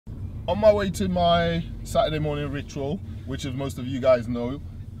on my way to my Saturday morning ritual, which as most of you guys know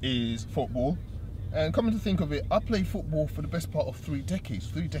is football. And coming to think of it, I played football for the best part of 3 decades,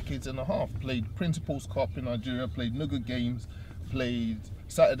 3 decades and a half. Played Principals Cup in Nigeria, played Nuga Games, played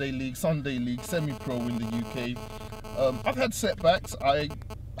Saturday League, Sunday League, semi-pro in the UK. I've had setbacks. I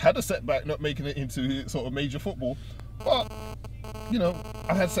had a setback not making it into sort of major football, but you know,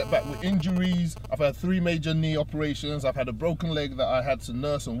 I had setback with injuries. I've had 3 major knee operations. I've had a broken leg that I had to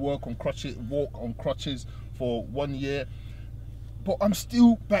nurse and walk on crutches for 1 year. But I'm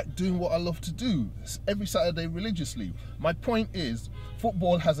still back doing what I love to do every Saturday religiously. My point is,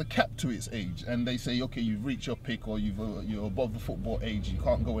 football has a cap to its age, and they say, okay, you've reached your peak, or you're above the football age, you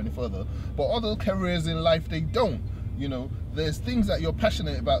can't go any further. But other careers in life, they don't. You know, there's things that you're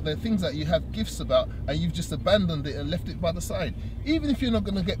passionate about, there are things that you have gifts about, and you've just abandoned it and left it by the side. Even if you're not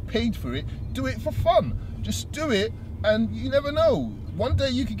going to get paid for it, do it for fun. Just do it, and you never know. One day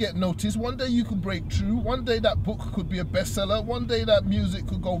you could get noticed, one day you could break through, one day that book could be a bestseller, one day that music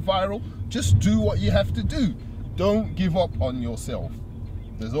could go viral. Just do what you have to do. Don't give up on yourself.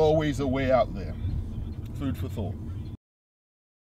 There's always a way out there. Food for thought.